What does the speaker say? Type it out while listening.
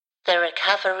The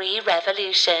Recovery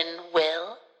Revolution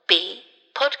will be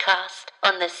podcast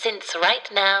on the Since Right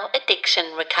Now Addiction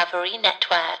Recovery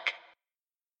Network.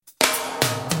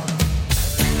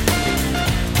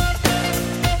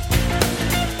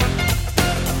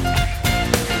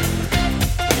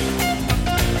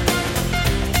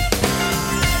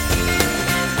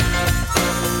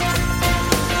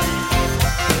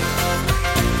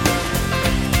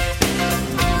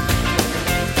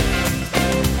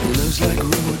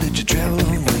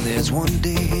 One day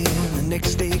in, the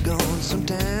next day gone.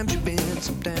 Sometimes you bend,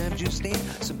 sometimes you stand,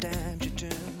 sometimes you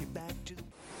turn your back to the...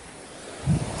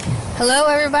 Hello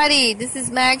everybody, this is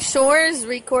Mag Shores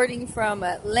recording from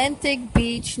Atlantic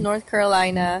Beach, North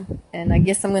Carolina, and I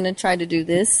guess I'm going to try to do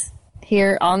this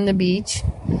here on the beach.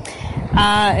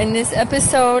 In this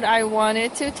episode, I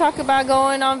wanted to talk about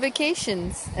going on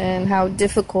vacations and how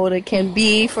difficult it can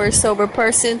be for a sober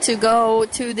person to go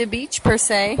to the beach per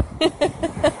se.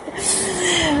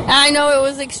 I know it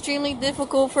was extremely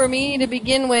difficult for me to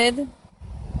begin with.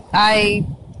 I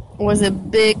was a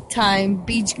big-time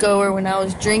beach goer when I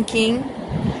was drinking.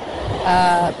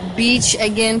 Beach,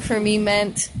 again, for me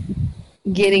meant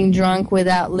getting drunk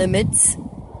without limits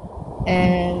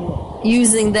and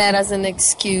using that as an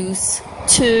excuse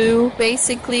to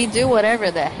basically do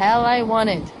whatever the hell I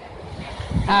wanted.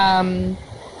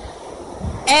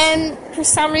 And for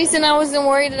some reason, I wasn't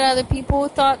worried that other people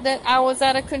thought that I was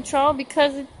out of control,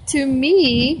 because to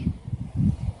me,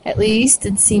 at least,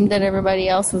 it seemed that everybody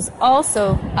else was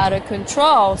also out of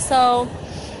control. So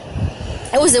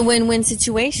it was a win-win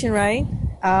situation, right?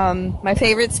 My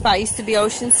favorite spot used to be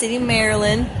Ocean City,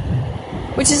 Maryland,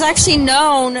 which is actually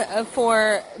known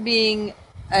for being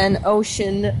an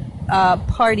ocean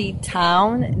party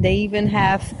town. They even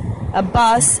have a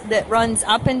bus that runs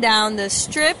up and down the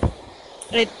strip.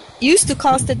 It used to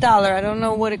cost $1. I don't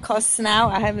know what it costs now.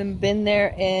 I haven't been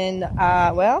there in,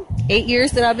 8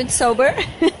 years that I've been sober.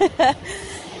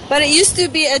 But it used to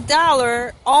be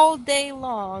 $1 all day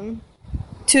long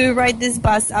to ride this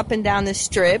bus up and down the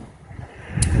strip.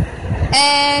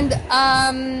 And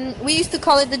we used to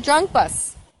call it the drunk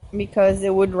bus because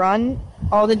it would run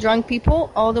all the drunk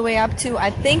people all the way up to,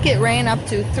 I think it ran up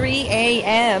to 3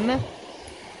 a.m.,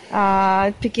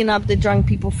 picking up the drunk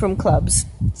people from clubs.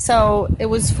 So it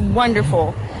was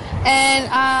wonderful. And,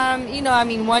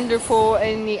 wonderful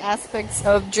in the aspects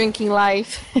of drinking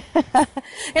life.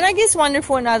 And I guess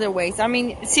wonderful in other ways. I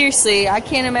mean, seriously, I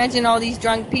can't imagine all these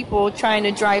drunk people trying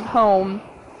to drive home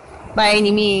by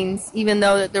any means, even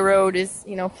though that the road is,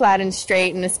 flat and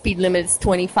straight and the speed limit is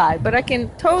 25. But I can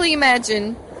totally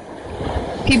imagine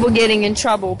people getting in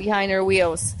trouble behind their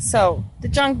wheels. So the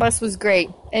drunk bus was great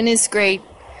and is great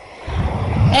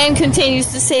and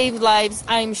continues to save lives,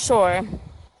 I'm sure.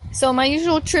 So my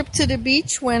usual trip to the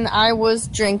beach when I was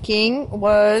drinking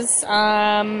was,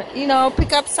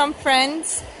 pick up some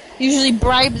friends, usually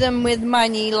bribe them with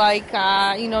money, like,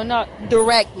 not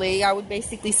directly. I would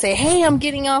basically say, hey, I'm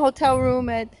getting a hotel room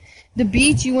at the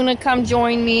beach. You want to come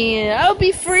join me? I'll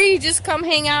be free. Just come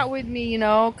hang out with me,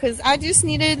 because I just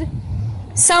needed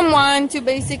someone to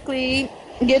basically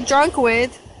get drunk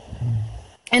with.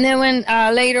 And then when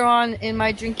later on in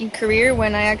my drinking career,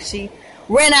 when I actually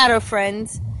ran out of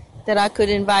friends that I could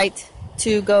invite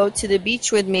to go to the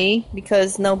beach with me,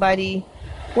 because nobody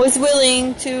was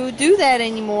willing to do that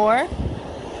anymore,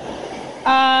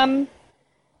 I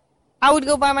would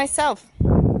go by myself.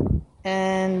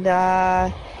 And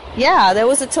that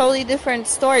was a totally different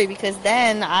story, because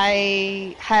then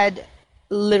I had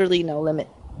literally no limit.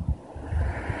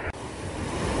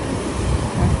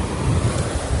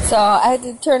 So I had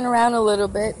to turn around a little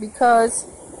bit because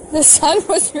the sun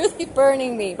was really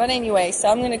burning me. But anyway, so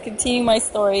I'm going to continue my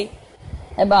story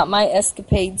about my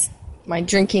escapades, my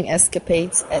drinking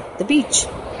escapades at the beach.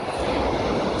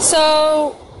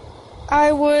 So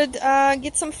I would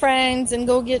get some friends and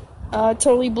go get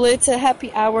totally blitz at happy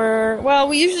hour. Well,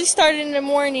 we usually started in the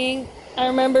morning. I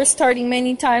remember starting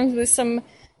many times with some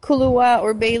Kahlua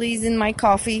or Bailey's in my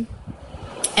coffee.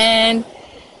 And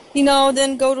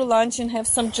then go to lunch and have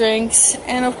some drinks.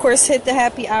 And, of course, hit the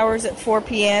happy hours at 4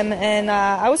 p.m. And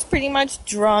I was pretty much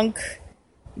drunk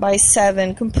by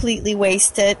 7, completely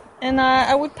wasted. And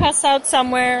I would pass out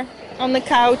somewhere on the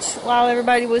couch while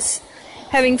everybody was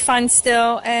having fun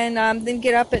still. And then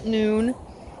get up at noon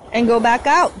and go back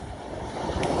out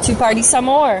to party some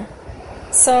more.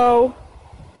 So,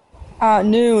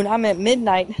 noon. I'm at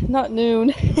midnight, not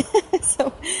noon.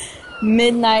 So,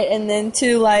 midnight and then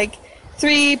to,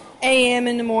 3 a.m.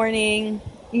 in the morning,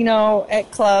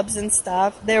 at clubs and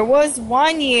stuff. There was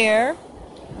one year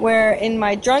where in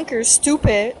my drunker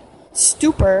stupor,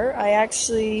 I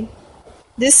actually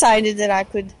decided that I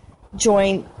could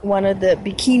join one of the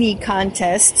bikini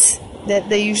contests that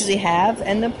they usually have.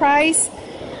 And the prize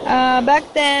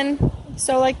back then,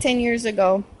 so like 10 years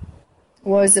ago,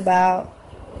 was about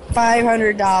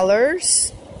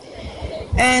 $500.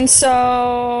 And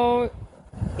so,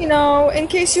 you know, in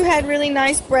case you had really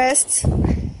nice breasts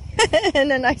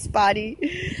and a nice body,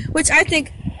 which I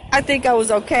think I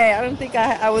was okay. I don't think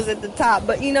I was at the top.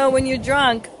 But, you know, when you're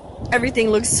drunk, everything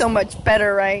looks so much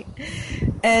better, right?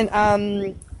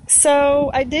 And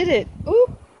so I did it.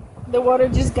 Oop, the water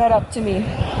just got up to me.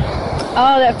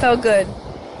 Oh, that felt good.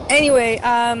 Anyway,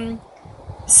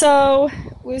 so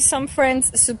with some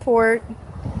friends' support,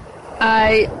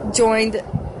 I joined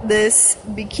this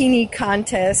bikini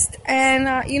contest.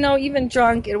 And, you know, even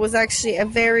drunk, it was actually a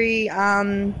very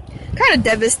kind of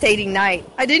devastating night.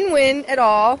 I didn't win at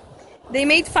all. They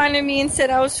made fun of me and said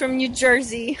I was from New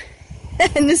Jersey.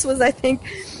 And this was, I think,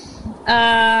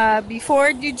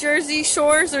 before New Jersey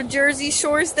Shores or Jersey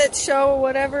Shores, that show, or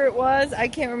whatever it was. I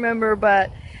can't remember,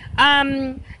 but...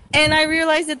 and I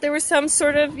realized that there were some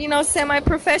sort of, you know,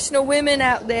 semi-professional women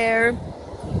out there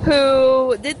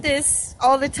who did this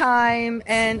all the time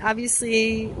and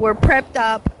obviously were prepped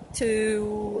up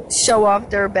to show off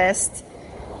their best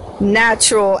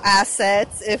natural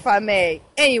assets, if I may.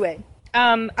 Anyway,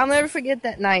 I'll never forget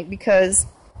that night because,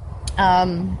 you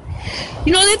know,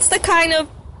 it's the kind of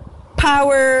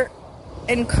power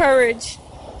and courage,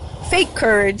 fake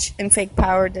courage and fake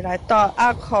power that I thought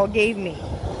alcohol gave me.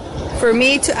 For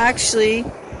me to actually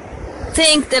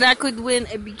think that I could win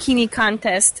a bikini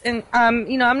contest. And,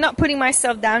 you know, I'm not putting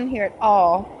myself down here at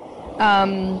all.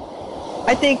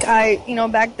 I think you know,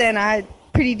 back then I had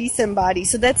pretty decent body,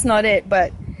 so that's not it.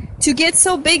 But to get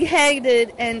so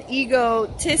big-headed and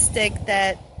egotistic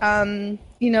that,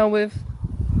 you know, with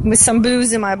some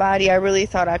booze in my body, I really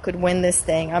thought I could win this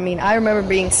thing. I mean, I remember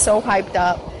being so hyped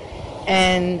up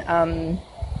and,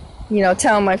 you know,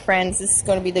 telling my friends this is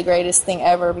going to be the greatest thing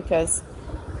ever because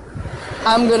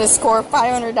I'm going to score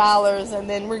 $500 and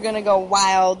then we're going to go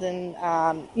wild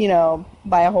and, you know,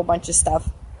 buy a whole bunch of stuff.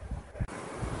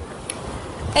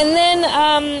 And then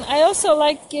I also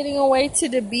liked getting away to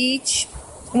the beach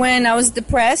when I was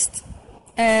depressed.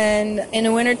 And in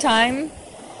the wintertime,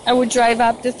 I would drive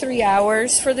up to 3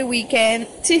 hours for the weekend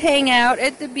to hang out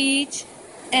at the beach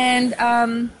and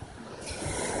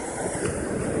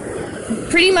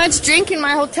pretty much drink in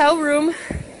my hotel room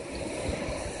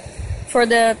for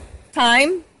the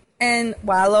time and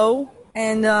wallow.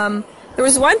 And there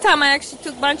was one time I actually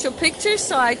took a bunch of pictures,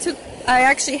 so I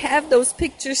actually have those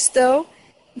pictures still,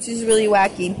 which is really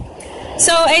wacky.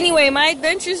 So anyway, my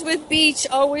adventures with beach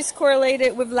always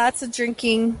correlated with lots of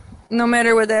drinking, no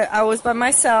matter whether I was by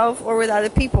myself or with other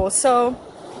people. So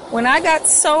when I got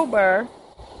sober,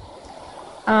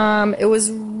 it was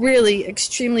really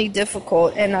extremely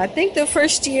difficult. And I think the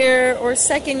first year or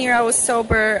second year I was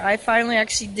sober, I finally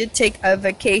actually did take a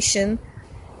vacation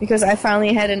because I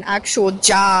finally had an actual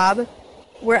job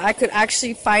where I could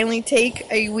actually finally take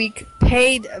a week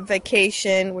paid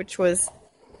vacation, which was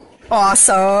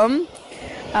awesome.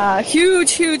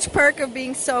 Huge perk of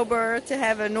being sober to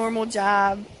have a normal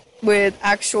job with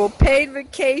actual paid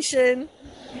vacation.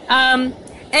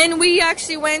 And we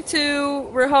actually went to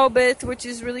Rehoboth, which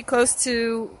is really close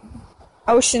to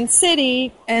Ocean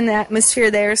City, and the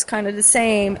atmosphere there is kind of the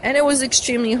same. And it was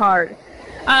extremely hard.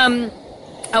 I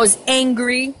was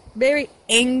angry, very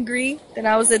angry that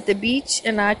I was at the beach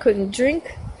and I couldn't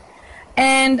drink.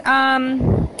 And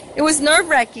it was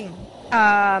nerve-wracking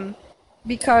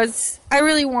because I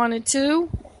really wanted to.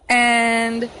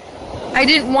 And I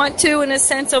didn't want to in a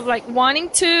sense of like wanting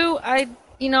to.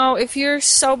 You know, if you're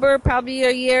sober probably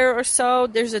a year or so,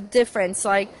 there's a difference.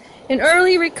 Like in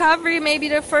early recovery, maybe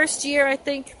the first year, I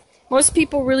think most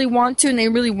people really want to, and they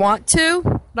really want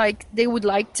to. Like they would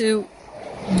like to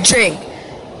drink.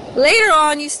 Later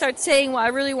on, you start saying, well, I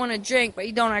really want to drink, but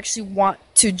you don't actually want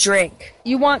to drink.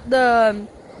 You want the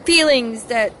feelings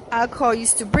that alcohol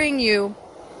used to bring you,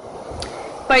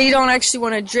 but you don't actually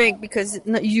want to drink because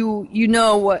you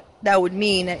know what that would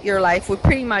mean, that your life would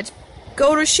pretty much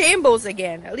go to shambles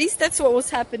again. At least that's what was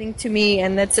happening to me,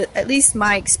 and that's at least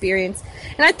my experience.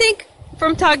 And I think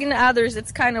from talking to others,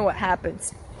 that's kind of what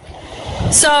happens.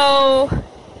 So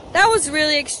that was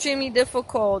really extremely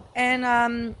difficult, and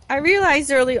I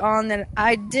realized early on that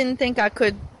I didn't think I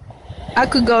could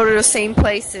go to the same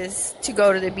places to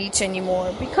go to the beach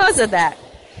anymore because of that.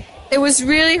 It was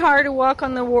really hard to walk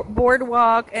on the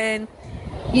boardwalk, and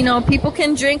you know, people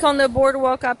can drink on the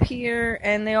boardwalk up here,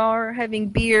 and they are having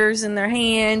beers in their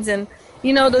hands, and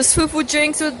you know, those fufu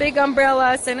drinks with big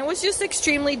umbrellas, and it was just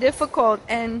extremely difficult.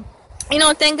 And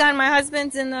thank God my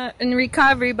husband's in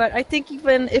recovery, but I think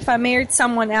even if I married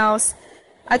someone else,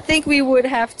 I think we would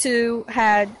have to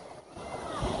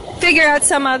figure out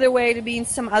some other way to be in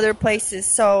some other places.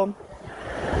 So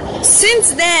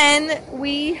since then,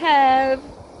 we have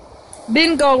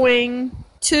been going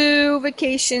to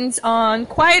vacations on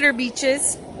quieter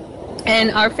beaches,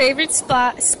 and our favorite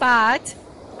spot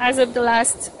as of the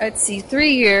last,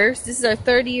 3 years, this is our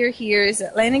third year here, is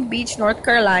Atlantic Beach, North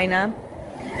Carolina.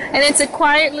 And it's a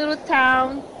quiet little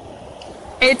town.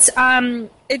 It's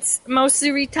mostly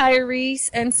retirees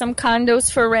and some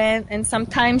condos for rent and some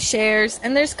timeshares.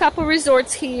 And there's a couple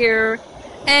resorts here.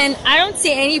 And I don't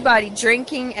see anybody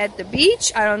drinking at the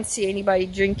beach. I don't see anybody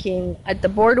drinking at the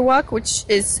boardwalk,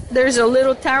 there's a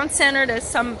little town center. There's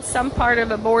some part of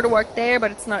a boardwalk there,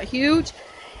 but it's not huge.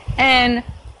 And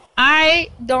I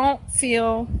don't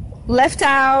feel left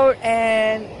out,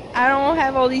 and I don't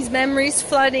have all these memories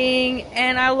flooding,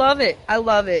 and I love it.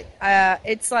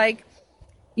 It's like,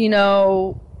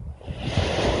 I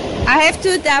have to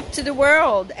adapt to the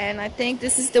world, and I think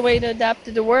this is the way to adapt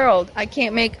to the world. I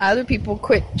can't make other people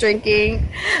quit drinking.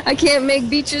 I can't make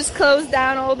beaches close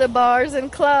down all the bars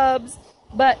and clubs,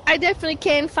 but I definitely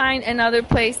can find another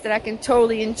place that I can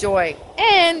totally enjoy.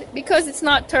 And because it's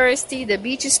not touristy, the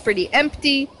beach is pretty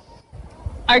empty.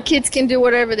 Our kids can do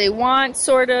whatever they want,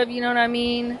 sort of, you know what I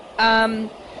mean?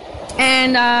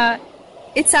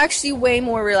 It's actually way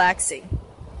more relaxing.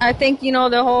 I think,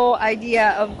 the whole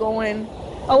idea of going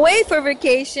away for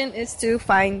vacation is to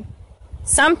find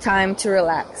some time to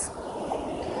relax.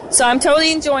 So I'm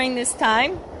totally enjoying this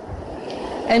time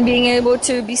and being able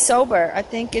to be sober. I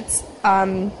think it's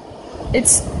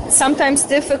sometimes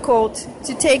difficult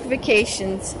to take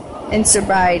vacations in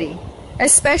sobriety,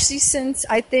 especially since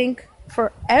I think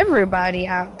for everybody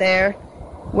out there,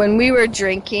 when we were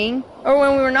drinking or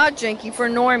when we were not drinking, for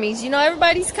normies,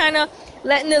 everybody's kind of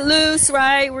letting it loose,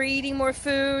 right? We're eating more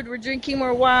food, we're drinking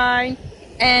more wine,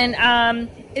 and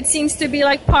it seems to be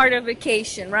like part of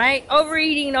vacation, right?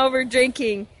 Overeating, over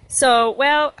drinking. So,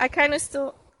 well, I kind of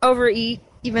still overeat,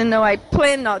 even though I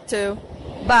plan not to,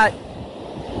 but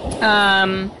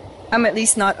I'm at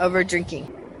least not over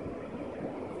drinking.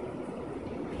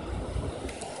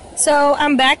 So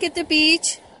I'm back at the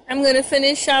beach. I'm going to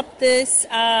finish up this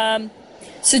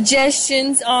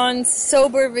suggestions on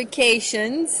sober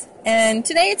vacations. And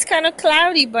today it's kind of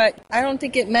cloudy, but I don't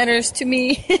think it matters to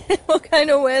me what kind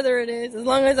of weather it is. As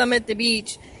long as I'm at the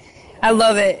beach, I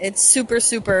love it. It's super,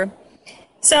 super.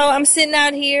 So I'm sitting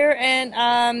out here, and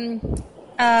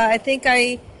I think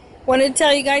I wanted to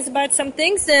tell you guys about some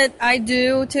things that I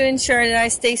do to ensure that I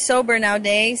stay sober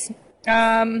nowadays.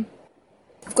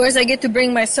 Of course, I get to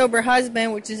bring my sober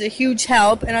husband, which is a huge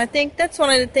help, and I think that's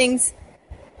one of the things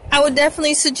I would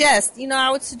definitely suggest.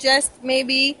 I would suggest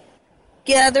maybe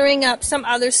gathering up some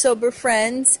other sober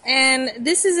friends, and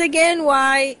this is again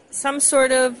why some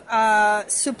sort of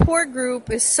support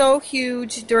group is so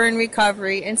huge during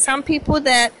recovery, and some people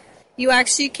that you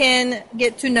actually can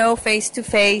get to know face to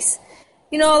face,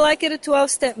 like at a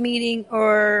 12-step meeting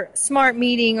or SMART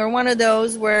meeting or one of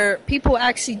those where people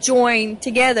actually join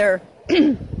together.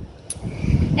 And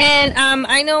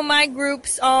I know my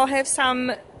groups all have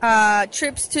some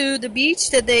trips to the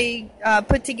beach that they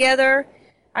put together.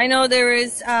 I know there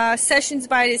is Sessions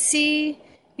by the Sea,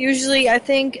 usually I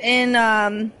think in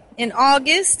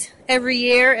August every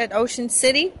year at Ocean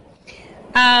City.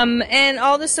 And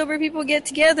all the sober people get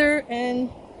together and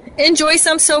enjoy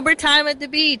some sober time at the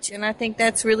beach. And I think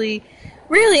that's really,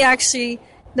 really actually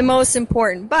the most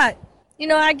important. But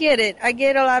I get it. I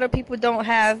get a lot of people don't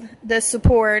have the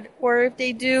support, or if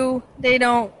they do, they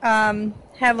don't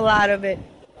have a lot of it.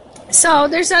 So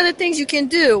there's other things you can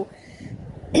do.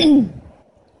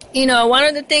 One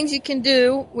of the things you can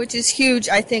do, which is huge,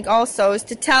 I think also, is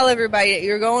to tell everybody that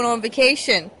you're going on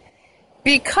vacation.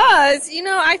 Because,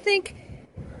 I think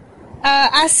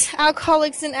as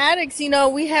alcoholics and addicts,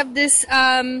 we have this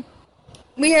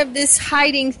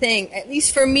hiding thing, at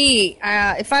least for me.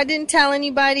 If I didn't tell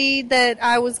anybody that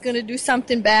I was going to do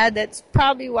something bad, that's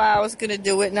probably why I was going to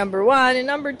do it, number one. And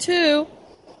number two,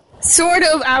 sort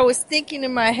of I was thinking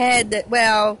in my head that,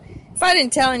 well, if I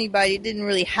didn't tell anybody, it didn't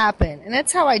really happen. And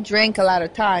that's how I drank a lot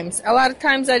of times. A lot of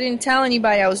times I didn't tell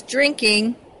anybody I was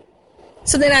drinking,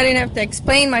 so then I didn't have to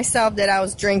explain myself that I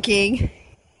was drinking.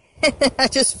 I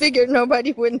just figured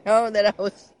nobody would know that I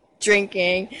was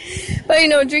drinking. But,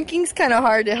 drinking's kind of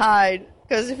hard to hide,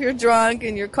 because if you're drunk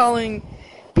and you're calling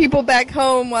people back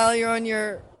home while you're on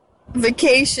your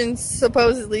vacation,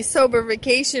 supposedly sober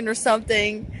vacation or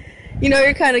something,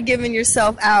 you're kind of giving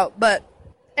yourself out. But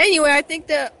anyway, I think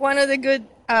that one of the good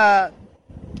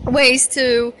ways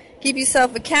to keep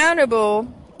yourself accountable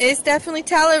is definitely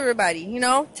tell everybody,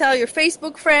 tell your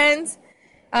Facebook friends,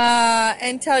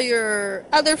 and tell your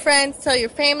other friends, tell your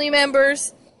family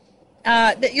members,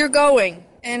 that you're going.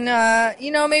 And,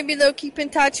 maybe they'll keep in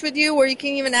touch with you, or you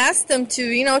can even ask them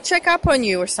to, check up on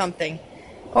you or something.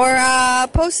 Or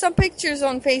post some pictures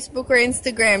on Facebook or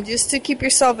Instagram just to keep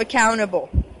yourself accountable.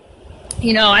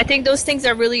 I think those things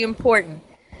are really important.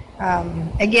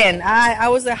 Again, I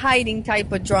was a hiding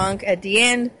type of drunk at the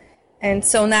end, and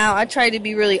so now I try to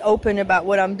be really open about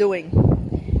what I'm doing.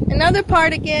 Another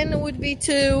part, again, would be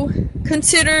to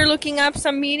consider looking up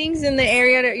some meetings in the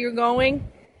area that you're going.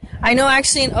 I know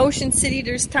actually in Ocean City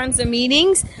there's tons of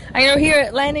meetings. I know here at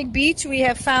Atlantic Beach we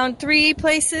have found 3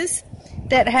 places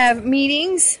that have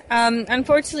meetings.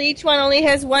 Unfortunately, each one only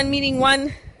has one meeting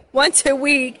once a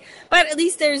week, but at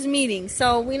least there's meetings,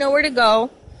 so we know where to go.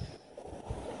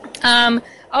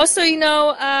 Also,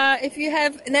 if you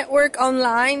have network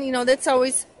online, that's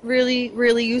always really,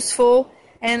 really useful.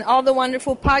 And all the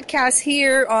wonderful podcasts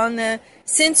here on the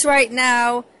Since Right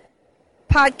Now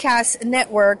podcast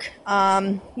network,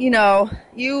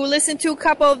 you listen to a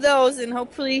couple of those and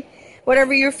hopefully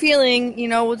whatever you're feeling,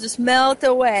 will just melt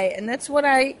away. And that's what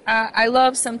I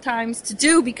love sometimes to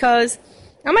do, because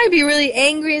I might be really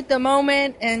angry at the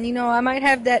moment and, I might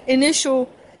have that initial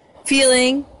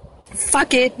feeling,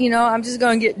 fuck it, I'm just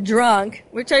going to get drunk,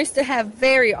 which I used to have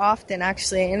very often,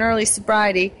 actually, in early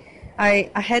sobriety.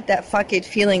 I had that fuck it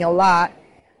feeling a lot.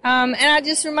 And I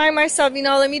just remind myself,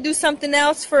 let me do something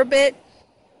else for a bit,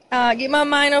 get my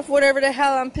mind off whatever the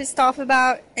hell I'm pissed off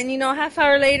about, and, half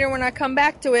hour later when I come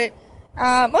back to it,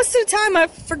 most of the time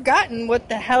I've forgotten what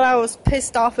the hell I was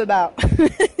pissed off about.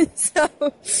 So,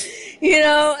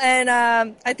 and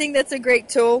I think that's a great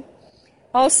tool.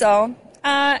 Also,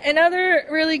 another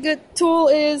really good tool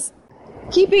is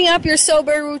keeping up your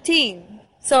sober routine.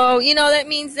 So, that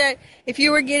means that if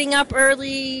you were getting up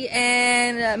early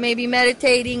and maybe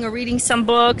meditating or reading some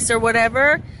books or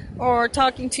whatever, or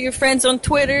talking to your friends on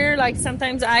Twitter, like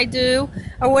sometimes I do,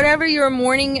 or whatever your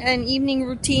morning and evening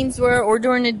routines were, or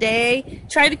during the day,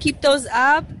 try to keep those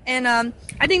up. And I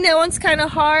think that one's kind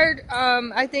of hard.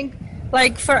 I think,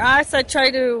 like, for us, I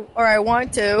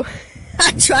want to,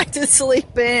 I try to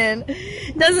sleep in.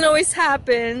 It doesn't always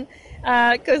happen,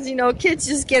 because, kids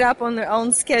just get up on their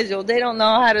own schedule. They don't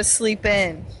know how to sleep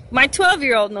in. My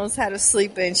 12-year-old knows how to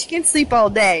sleep in. She can sleep all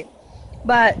day.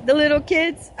 But the little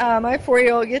kids, my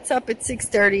 4-year-old gets up at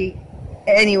 6:30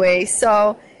 anyway.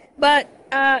 So, but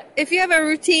if you have a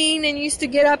routine and you used to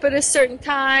get up at a certain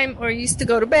time, or you used to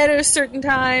go to bed at a certain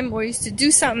time, or you used to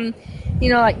do something,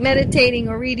 like meditating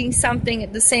or reading something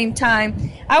at the same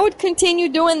time, I would continue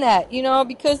doing that,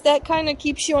 because that kind of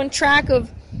keeps you on track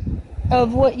of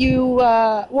what you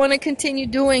want to continue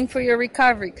doing for your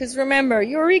recovery. Because remember,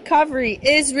 your recovery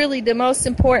is really the most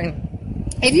important.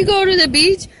 If you go to the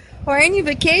beach or any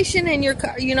vacation and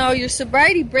your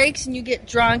sobriety breaks and you get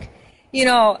drunk,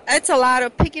 that's a lot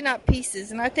of picking up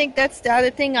pieces. And I think that's the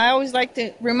other thing I always like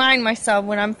to remind myself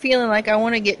when I'm feeling like I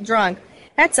want to get drunk.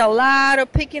 That's a lot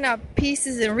of picking up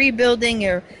pieces and rebuilding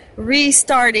or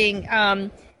restarting. And,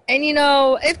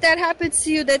 if that happens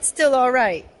to you, that's still all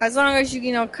right. As long as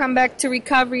you, come back to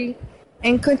recovery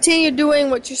and continue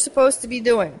doing what you're supposed to be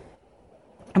doing.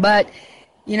 But,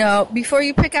 before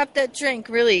you pick up that drink,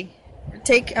 really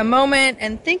take a moment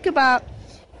and think about,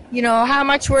 how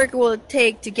much work will it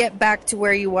take to get back to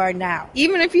where you are now.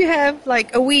 Even if you have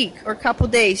like a week or a couple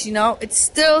days, it's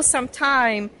still some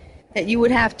time that you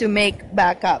would have to make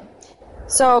back up.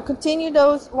 So continue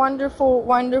those wonderful,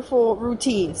 wonderful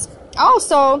routines.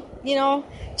 Also,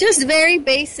 just very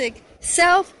basic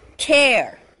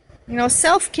self-care.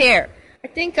 Self-care. I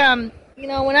think,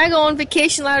 when I go on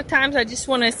vacation, a lot of times I just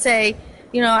want to say,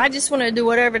 I just want to do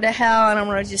whatever the hell, and I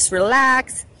want to just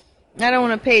relax. I don't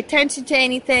want to pay attention to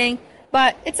anything.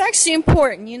 But it's actually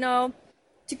important,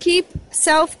 to keep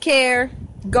self-care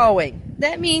going.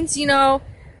 That means,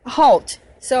 halt.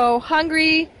 So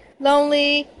hungry,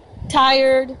 lonely,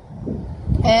 tired,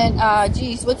 and,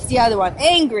 what's the other one?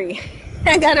 Angry.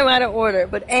 I got them out of order,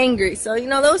 but angry. So,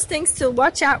 those things to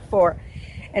watch out for.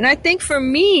 And I think for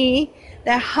me,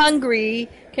 that hungry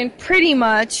can pretty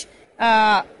much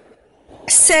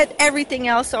set everything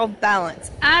else off balance.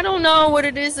 I don't know what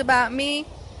it is about me,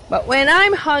 but when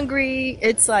I'm hungry,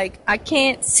 it's like I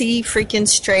can't see freaking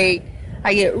straight.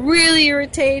 I get really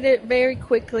irritated very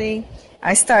quickly.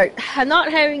 I start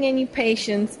not having any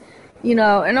patience,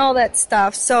 and all that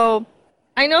stuff. So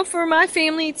I know for my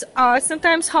family, it's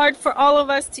sometimes hard for all of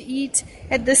us to eat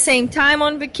at the same time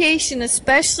on vacation,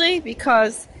 especially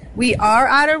because we are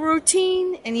out of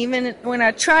routine. And even when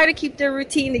I try to keep the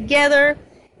routine together,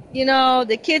 You know,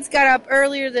 the kids got up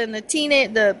earlier than the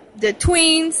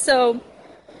tweens, so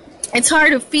it's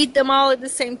hard to feed them all at the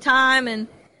same time. And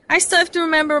I still have to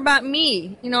remember about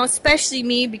me, you know, especially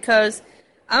me, because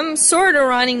I'm sort of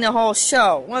running the whole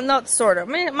show. Well, not sort of.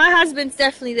 My husband's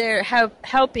definitely there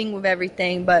helping with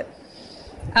everything, but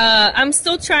I'm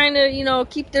still trying to, you know,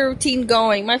 keep the routine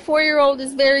going. My 4-year-old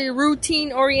is very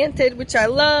routine-oriented, which I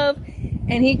love,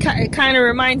 and he kind of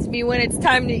reminds me when it's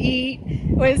time to eat,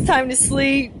 when it's time to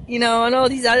sleep, you know, and all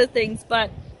these other things.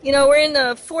 But, you know, we're in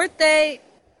the 4th day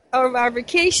of our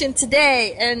vacation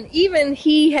today, and even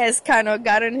he has kind of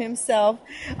gotten himself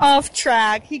off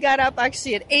track. He got up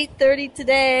actually at 8:30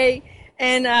 today,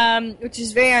 and which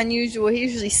is very unusual. He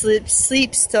usually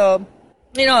sleeps till,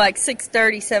 you know, like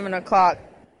 6:30, 7 o'clock.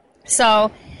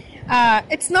 So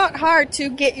it's not hard to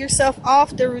get yourself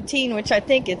off the routine, which I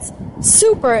think it's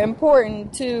super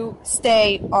important to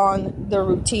stay on the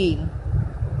routine.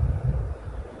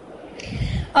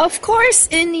 Of course,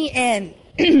 in the end,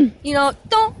 you know,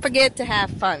 don't forget to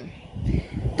have fun.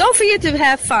 Don't forget to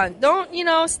have fun. Don't, you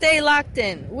know, stay locked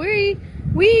in. We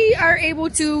are able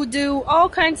to do all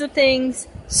kinds of things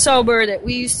sober that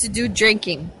we used to do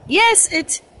drinking. Yes,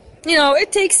 it's, you know,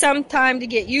 it takes some time to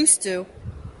get used to.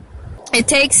 It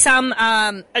takes some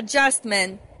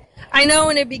adjustment. I know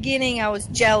in the beginning I was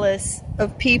jealous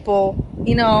of people,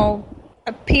 you know,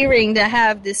 appearing to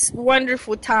have this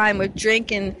wonderful time with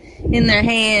drinking in their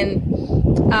hand.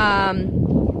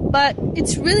 But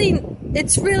it's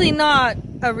really not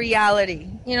a reality.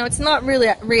 You know, it's not really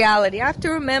a reality. I have to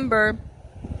remember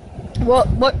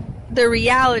what the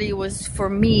reality was for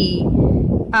me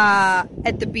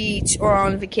at the beach or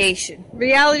on vacation.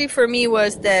 Reality for me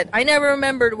was that I never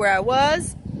remembered where I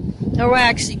was or what I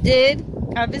actually did.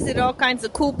 I visited all kinds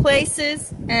of cool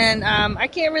places, and I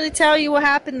can't really tell you what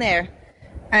happened there.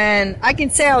 And I can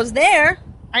say I was there.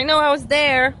 I know I was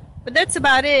there, but that's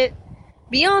about it.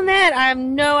 Beyond that, I have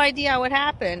no idea what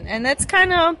happened, and it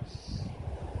kind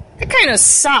of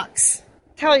sucks, to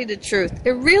tell you the truth.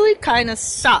 It really kind of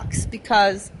sucks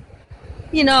because,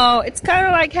 you know, it's kind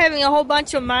of like having a whole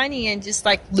bunch of money and just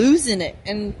like losing it.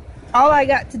 And all I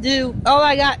got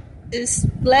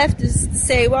left is to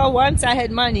say, well, once I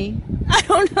had money, I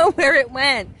don't know where it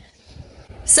went.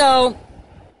 So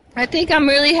I think I'm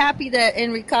really happy that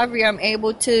in recovery I'm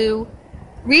able to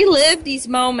relive these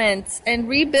moments and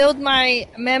rebuild my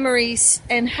memories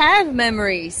and have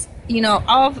memories, you know,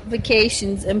 of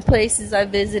vacations and places I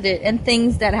visited and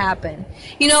things that happened.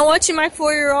 You know, watching my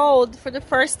 4-year-old for the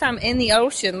first time in the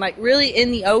ocean, like really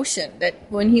in the ocean, that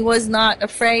when he was not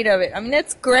afraid of it. I mean,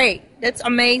 that's great. That's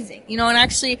amazing. You know, and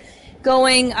actually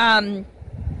going on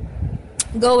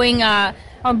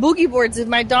boogie boards with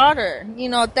my daughter, you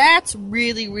know, that's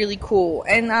really, really cool.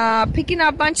 And picking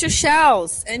up a bunch of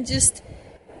shells and just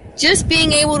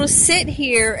being able to sit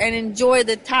here and enjoy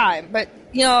the time. But,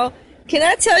 you know, can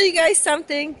I tell you guys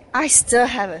something? I still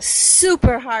have a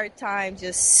super hard time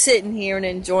just sitting here and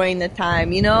enjoying the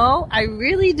time, you know? I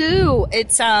really do.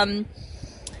 It's, I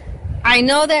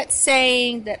know that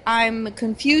saying that I'm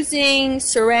confusing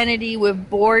serenity with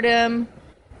boredom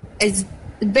is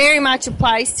very much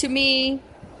applies to me.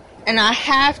 And I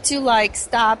have to, like,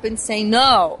 stop and say,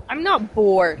 no, I'm not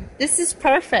bored. This is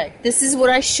perfect. This is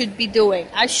what I should be doing.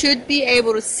 I should be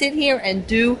able to sit here and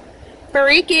do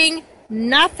freaking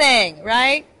nothing,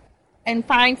 right? And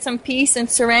find some peace and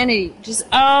serenity. Just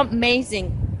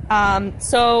amazing.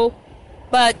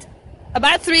 But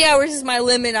about 3 hours is my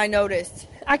limit, I noticed.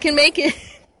 I can make it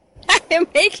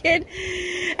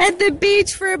at the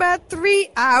beach for about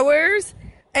 3 hours.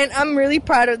 And I'm really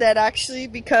proud of that, actually,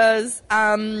 because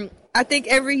I think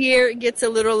every year it gets a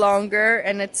little longer,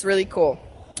 and it's really cool.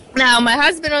 Now, my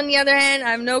husband, on the other hand,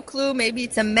 I have no clue. Maybe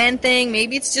it's a men thing.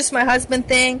 Maybe it's just my husband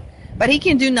thing. But he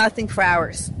can do nothing for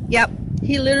hours. Yep.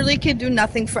 He literally can do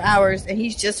nothing for hours, and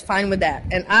he's just fine with that.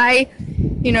 And I,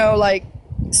 you know, like,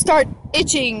 start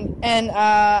itching, and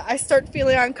I start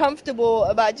feeling uncomfortable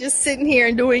about just sitting here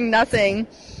and doing nothing.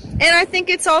 And I think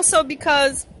it's also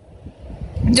because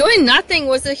doing nothing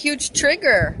was a huge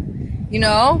trigger, you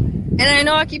know? And I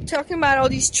know I keep talking about all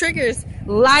these triggers.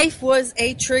 Life was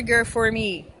a trigger for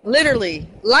me. Literally.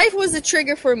 Life was a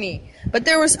trigger for me. But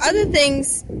there was other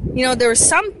things, you know, there were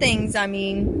some things, I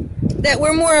mean, that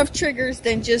were more of triggers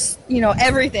than just, you know,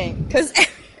 everything. Because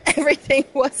everything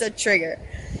was a trigger.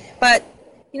 But,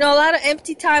 you know, a lot of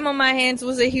empty time on my hands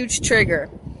was a huge trigger.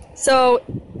 So,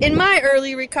 in my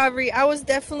early recovery, I was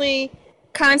definitely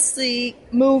constantly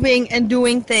moving and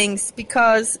doing things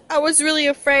because I was really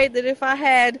afraid that if I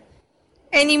had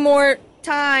any more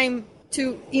time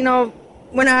to, you know,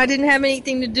 when I didn't have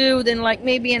anything to do, then like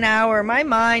maybe an hour, my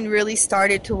mind really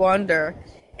started to wander.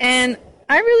 And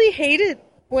I really hated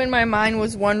when my mind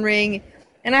was wandering,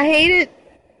 and I hated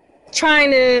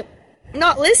trying to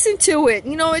not listen to it.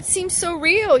 It seems so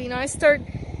real.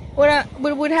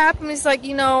 What would happen is like,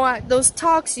 those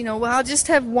talks, well, I'll just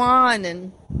have one,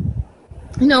 and,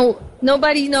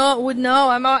 nobody would know.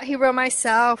 I'm out here by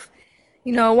myself.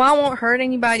 Well, I won't hurt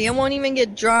anybody. I won't even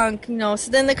get drunk,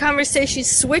 So then the conversation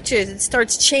switches. It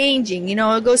starts changing.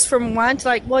 It goes from one to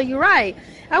like, well, you're right.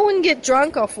 I wouldn't get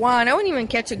drunk off one. I wouldn't even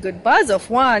catch a good buzz off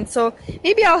one. So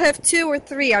maybe I'll have 2 or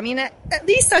 3. I mean, at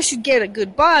least I should get a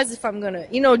good buzz if I'm going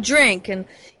to, drink. And,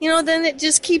 then it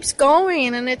just keeps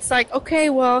going. And it's like, okay,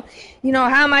 well,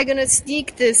 how am I going to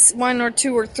sneak this 1 or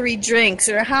 2 or 3 drinks?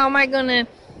 Or how am I going to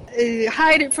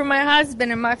hide it from my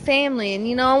husband and my family? And,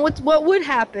 what would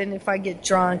happen if I get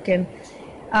drunk? And,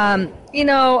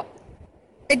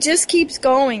 it just keeps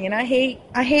going, and I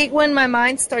hate when my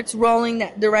mind starts rolling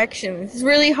that direction. It's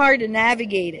really hard to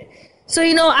navigate it. So,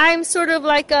 I'm sort of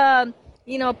like a,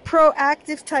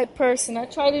 proactive type person. I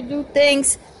try to do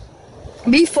things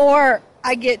before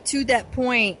I get to that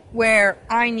point where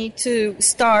I need to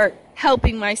start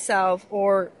helping myself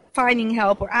or finding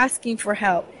help or asking for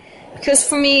help. Because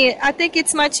for me, I think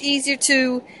it's much easier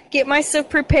to get myself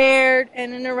prepared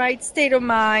and in the right state of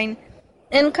mind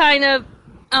and kind of,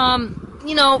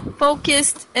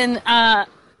 focused and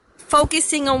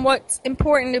focusing on what's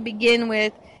important to begin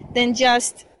with than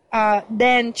just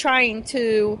then trying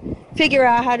to figure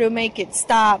out how to make it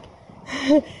stop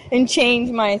and change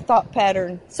my thought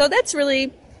pattern. So that's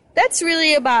really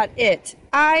about it.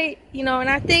 And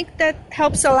I think that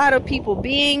helps a lot of people,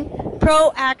 being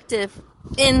proactive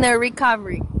in their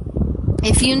recovery.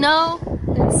 If you know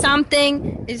that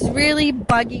something is really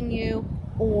bugging you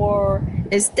or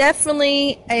is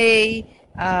definitely a,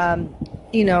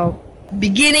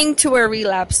 beginning to a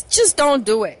relapse, just don't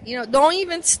do it. Don't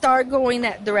even start going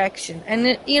that direction.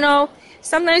 And,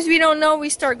 sometimes we don't know we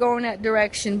start going that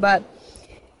direction, but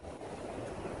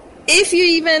if you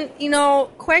even,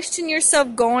 question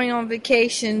yourself going on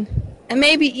vacation, and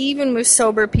maybe even with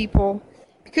sober people,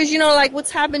 because, like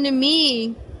what's happened to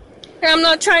me, and I'm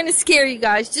not trying to scare you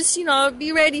guys, just,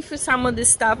 be ready for some of this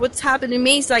stuff. What's happened to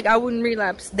me is like I wouldn't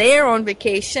relapse there on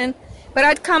vacation, but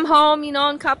I'd come home, and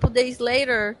a couple days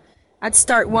later, I'd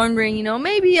start wondering,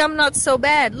 maybe I'm not so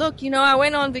bad. Look, I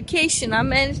went on vacation. I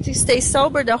managed to stay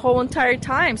sober the whole entire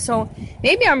time. So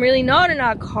maybe I'm really not an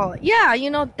alcoholic. Yeah,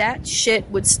 that shit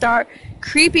would start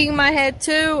creeping in my head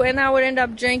too, and I would end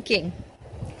up drinking.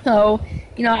 So,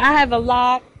 I have a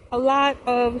lot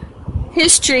of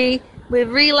history with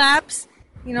relapse,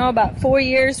 about 4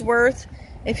 years worth.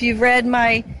 If you've read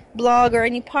my blog or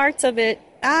any parts of it,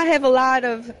 I have a lot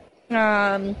of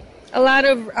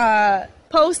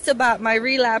posts about my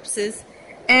relapses,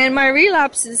 and my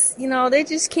relapses, they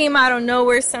just came out of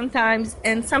nowhere sometimes,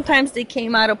 and sometimes they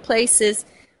came out of places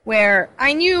where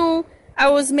I knew I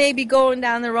was maybe going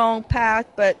down the wrong path,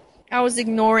 but I was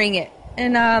ignoring it.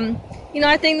 And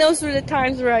I think those were the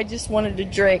times where I just wanted to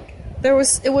drink.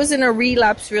 It wasn't a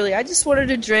relapse really. I just wanted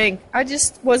to drink. I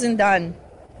just wasn't done.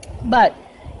 But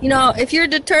if you're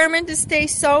determined to stay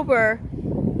sober,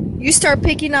 you start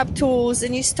picking up tools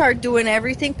and you start doing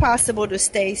everything possible to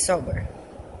stay sober.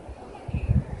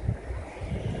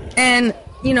 And,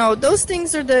 those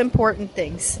things are the important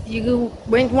things.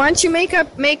 Once you make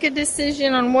a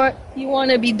decision on what you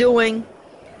want to be doing,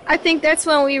 I think that's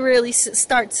when we really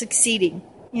start succeeding.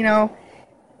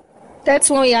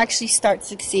 That's when we actually start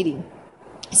succeeding.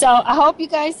 So I hope you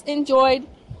guys enjoyed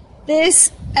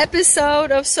this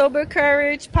episode of Sober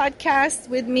Courage podcast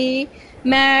with me,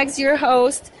 Mags, your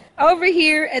host, over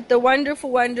here at the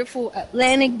wonderful, wonderful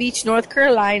Atlantic Beach, North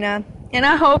Carolina. And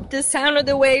I hope the sound of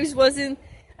the waves wasn't,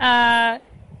 I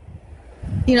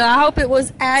hope it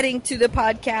was adding to the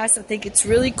podcast. I think it's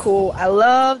really cool. I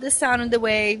love the sound of the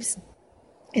waves.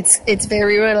 It's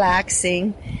very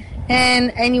relaxing.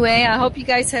 And anyway, I hope you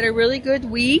guys had a really good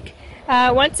week.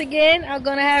 Once again, I'm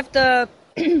going to have the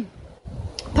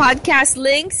podcast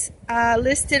links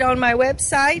listed on my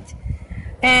website,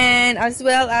 and as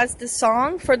well as the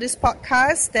song for this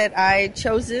podcast that I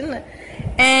chosen,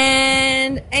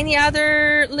 and any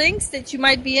other links that you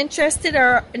might be interested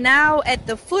are now at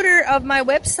the footer of my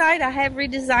website. I have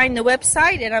redesigned the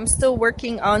website, and I'm still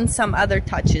working on some other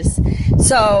touches.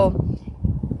 So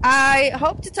I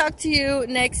hope to talk to you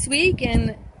next week,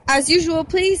 and as usual,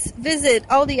 please visit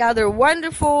all the other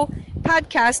wonderful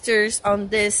podcasters on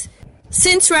this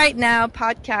Since Right Now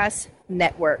podcast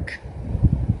network.